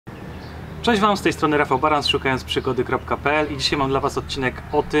Cześć Wam, z tej strony Rafał Baran, szukając przygody.pl i dzisiaj mam dla Was odcinek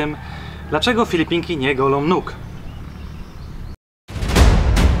o tym, dlaczego Filipinki nie golą nóg.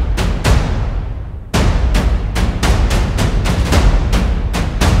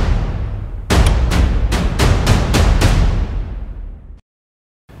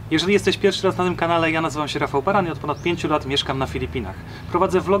 Jeżeli jesteś pierwszy raz na tym kanale, ja nazywam się Rafał Baran i od ponad 5 lat mieszkam na Filipinach.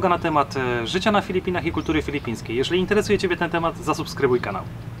 Prowadzę vloga na temat życia na Filipinach i kultury filipińskiej. Jeżeli interesuje Ciebie ten temat, zasubskrybuj kanał.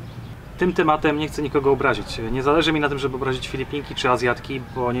 Tym tematem nie chcę nikogo obrazić. Nie zależy mi na tym, żeby obrazić Filipinki czy Azjatki,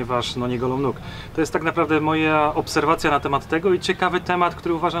 ponieważ nie golą nóg. To jest tak naprawdę moja obserwacja na temat tego i ciekawy temat,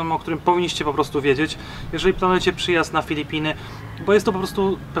 który uważam, o którym powinniście po prostu wiedzieć, jeżeli planujecie przyjazd na Filipiny, bo jest to po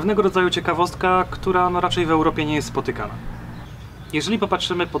prostu pewnego rodzaju ciekawostka, która raczej w Europie nie jest spotykana. Jeżeli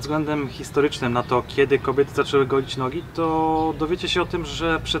popatrzymy pod względem historycznym na to, kiedy kobiety zaczęły golić nogi, to dowiecie się o tym,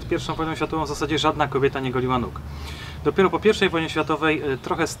 że przed I wojną światową w zasadzie żadna kobieta nie goliła nóg. Dopiero po I wojnie światowej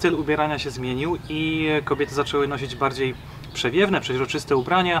trochę styl ubierania się zmienił i kobiety zaczęły nosić bardziej przewiewne, przeźroczyste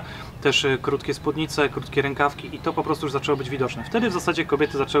ubrania, też krótkie spódnice, krótkie rękawki i to po prostu już zaczęło być widoczne. Wtedy w zasadzie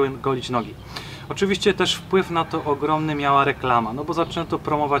kobiety zaczęły golić nogi. Oczywiście też wpływ na to ogromny miała reklama, no bo zaczęto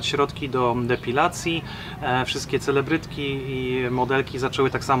promować środki do depilacji, wszystkie celebrytki i modelki zaczęły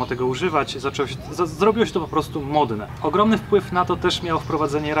tak samo tego używać, zrobiło się to po prostu modne. Ogromny wpływ na to też miało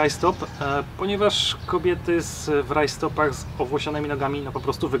wprowadzenie rajstop, ponieważ kobiety w rajstopach z owłosionymi nogami po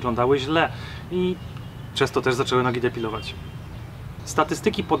prostu wyglądały źle i przez to też zaczęły nogi depilować.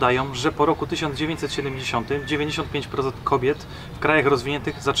 Statystyki podają, że po roku 1970 95% kobiet w krajach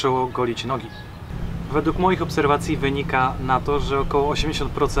rozwiniętych zaczęło golić nogi. Według moich obserwacji wynika na to, że około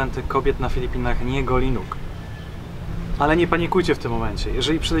 80% kobiet na Filipinach nie goli nóg. Ale nie panikujcie w tym momencie.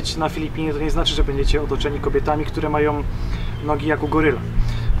 Jeżeli przylecicie na Filipiny, to nie znaczy, że będziecie otoczeni kobietami, które mają nogi jak u goryla.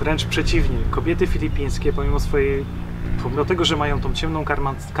 Wręcz przeciwnie, kobiety filipińskie, pomimo tego, że mają tą ciemną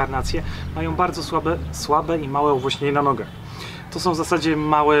karnację, mają bardzo słabe i małe owłośnienie na nogach. To są w zasadzie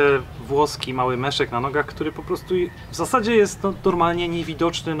małe włoski, mały meszek na nogach, który po prostu w zasadzie jest normalnie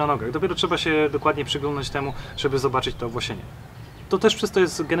niewidoczny na nogach. Dopiero trzeba się dokładnie przyglądać temu, żeby zobaczyć to owłosienie. To też przez to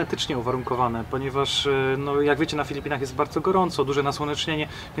jest genetycznie uwarunkowane, ponieważ jak wiecie, na Filipinach jest bardzo gorąco, duże nasłonecznienie,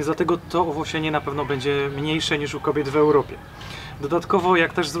 więc dlatego to owłosienie na pewno będzie mniejsze niż u kobiet w Europie. Dodatkowo,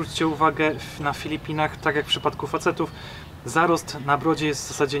 jak też zwróćcie uwagę, na Filipinach, tak jak w przypadku facetów, zarost na brodzie jest w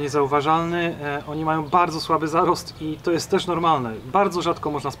zasadzie niezauważalny. Oni mają bardzo słaby zarost i to jest też normalne. Bardzo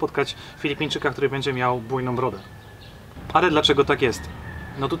rzadko można spotkać Filipińczyka, który będzie miał bujną brodę. Ale dlaczego tak jest?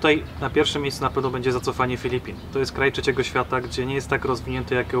 No tutaj na pierwszym miejscu na pewno będzie zacofanie Filipin. To jest kraj trzeciego świata, gdzie nie jest tak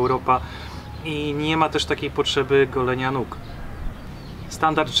rozwinięty jak Europa i nie ma też takiej potrzeby golenia nóg.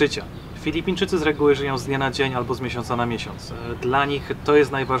 Standard życia. Filipińczycy z reguły żyją z dnia na dzień albo z miesiąca na miesiąc. Dla nich to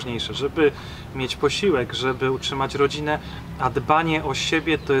jest najważniejsze, żeby mieć posiłek, żeby utrzymać rodzinę, a dbanie o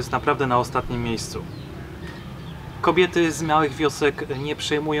siebie to jest naprawdę na ostatnim miejscu. Kobiety z małych wiosek nie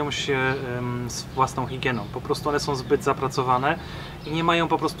przejmują się własną higieną, po prostu one są zbyt zapracowane i nie mają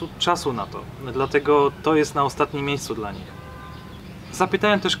po prostu czasu na to, dlatego to jest na ostatnim miejscu dla nich.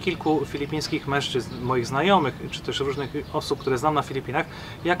 Zapytałem też kilku filipińskich mężczyzn, moich znajomych, czy też różnych osób, które znam na Filipinach,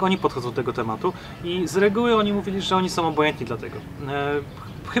 jak oni podchodzą do tego tematu i z reguły oni mówili, że oni są obojętni dla tego.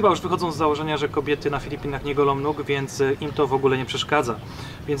 Chyba już wychodzą z założenia, że kobiety na Filipinach nie golą nóg, więc im to w ogóle nie przeszkadza.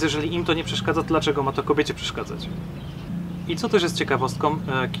 Więc jeżeli im to nie przeszkadza, to dlaczego ma to kobiecie przeszkadzać? I co też jest ciekawostką,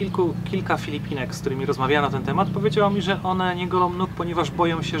 kilka Filipinek, z którymi rozmawiałem na ten temat, powiedziało mi, że one nie golą nóg, ponieważ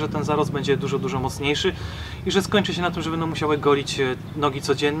boją się, że ten zarost będzie dużo mocniejszy i że skończy się na tym, że będą musiały golić nogi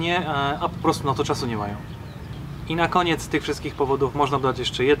codziennie, a po prostu na to czasu nie mają. I na koniec z tych wszystkich powodów można dodać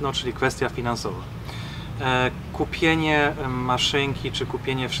jeszcze jedno, czyli kwestia finansowa. Kupienie maszynki czy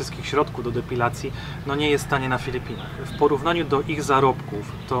kupienie wszystkich środków do depilacji nie jest tanie na Filipinach. W porównaniu do ich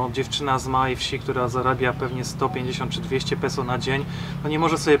zarobków, to dziewczyna z małej wsi, która zarabia pewnie 150 czy 200 peso na dzień, nie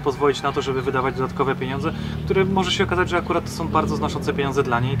może sobie pozwolić na to, żeby wydawać dodatkowe pieniądze, które może się okazać, że akurat to są bardzo znaczące pieniądze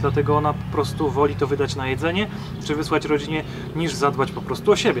dla niej, dlatego ona po prostu woli to wydać na jedzenie czy wysłać rodzinie, niż zadbać po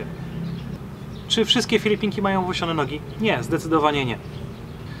prostu o siebie. Czy wszystkie Filipinki mają owłosione nogi? Nie, zdecydowanie nie.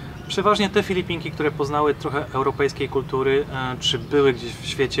 Przeważnie te Filipinki, które poznały trochę europejskiej kultury, czy były gdzieś w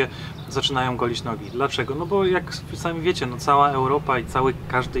świecie, zaczynają golić nogi. Dlaczego? No bo jak sami wiecie, cała Europa i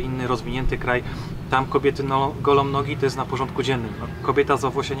każdy inny rozwinięty kraj, tam kobiety golą nogi, to jest na porządku dziennym. Kobieta z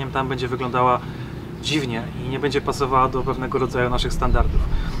owłosieniem tam będzie wyglądała dziwnie i nie będzie pasowała do pewnego rodzaju naszych standardów.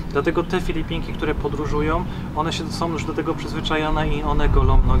 Dlatego te Filipinki, które podróżują, one są już do tego przyzwyczajone i one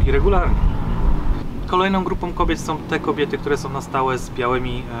golą nogi regularnie. Kolejną grupą kobiet są te kobiety, które są na stałe z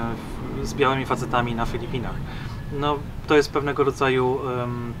białymi facetami na Filipinach. To jest pewnego rodzaju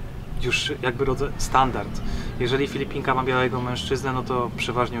już jakby standard. Jeżeli Filipinka ma białego mężczyznę, no to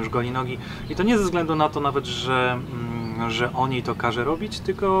przeważnie już goli nogi. I to nie ze względu na to nawet, że on jej to każe robić,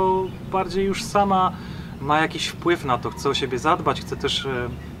 tylko bardziej już sama ma jakiś wpływ na to, chce o siebie zadbać, chce też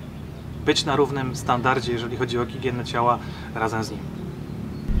być na równym standardzie, jeżeli chodzi o higienę ciała razem z nim.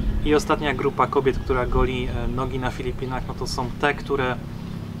 I ostatnia grupa kobiet, która goli nogi na Filipinach, no to są te, które,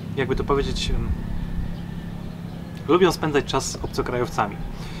 jakby to powiedzieć, lubią spędzać czas z obcokrajowcami.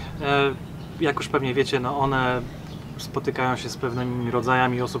 Jak już pewnie wiecie, no one spotykają się z pewnymi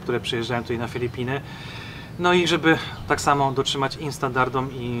rodzajami osób, które przyjeżdżają tutaj na Filipiny. No i żeby tak samo dotrzymać im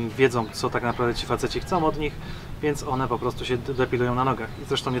standardom i wiedzą, co tak naprawdę ci faceci chcą od nich, więc one po prostu się depilują na nogach. I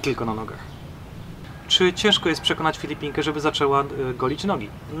zresztą nie tylko na nogach. Czy ciężko jest przekonać Filipinkę, żeby zaczęła golić nogi?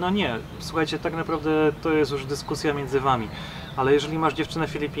 No nie. Słuchajcie, tak naprawdę to jest już dyskusja między wami. Ale jeżeli masz dziewczynę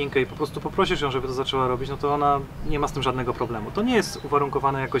Filipinkę i po prostu poprosisz ją, żeby to zaczęła robić, no to ona nie ma z tym żadnego problemu. To nie jest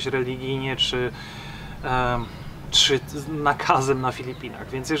uwarunkowane jakoś religijnie czy nakazem na Filipinach.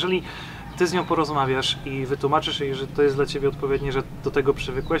 Więc jeżeli ty z nią porozmawiasz i wytłumaczysz jej, że to jest dla ciebie odpowiednie, że do tego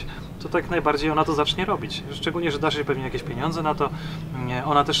przywykłeś, to tak najbardziej ona to zacznie robić. Szczególnie, że dasz jej pewnie jakieś pieniądze na to,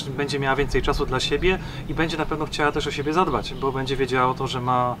 ona też będzie miała więcej czasu dla siebie i będzie na pewno chciała też o siebie zadbać, bo będzie wiedziała o to,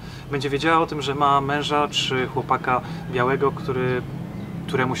 będzie wiedziała o tym, że ma męża czy chłopaka białego,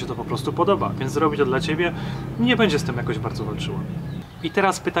 któremu się to po prostu podoba, więc zrobi to dla ciebie i nie będzie z tym jakoś bardzo walczyła. I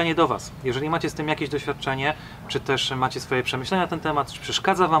teraz pytanie do was. Jeżeli macie z tym jakieś doświadczenie, czy też macie swoje przemyślenia na ten temat, czy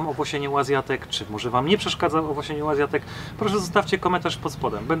przeszkadza wam owłosienie u Azjatek, czy może wam nie przeszkadza owłosienie u Azjatek, proszę zostawcie komentarz pod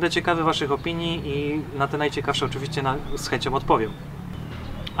spodem. Będę ciekawy waszych opinii i na te najciekawsze oczywiście z chęcią odpowiem.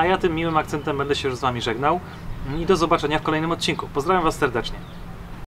 A ja tym miłym akcentem będę się już z wami żegnał i do zobaczenia w kolejnym odcinku. Pozdrawiam was serdecznie.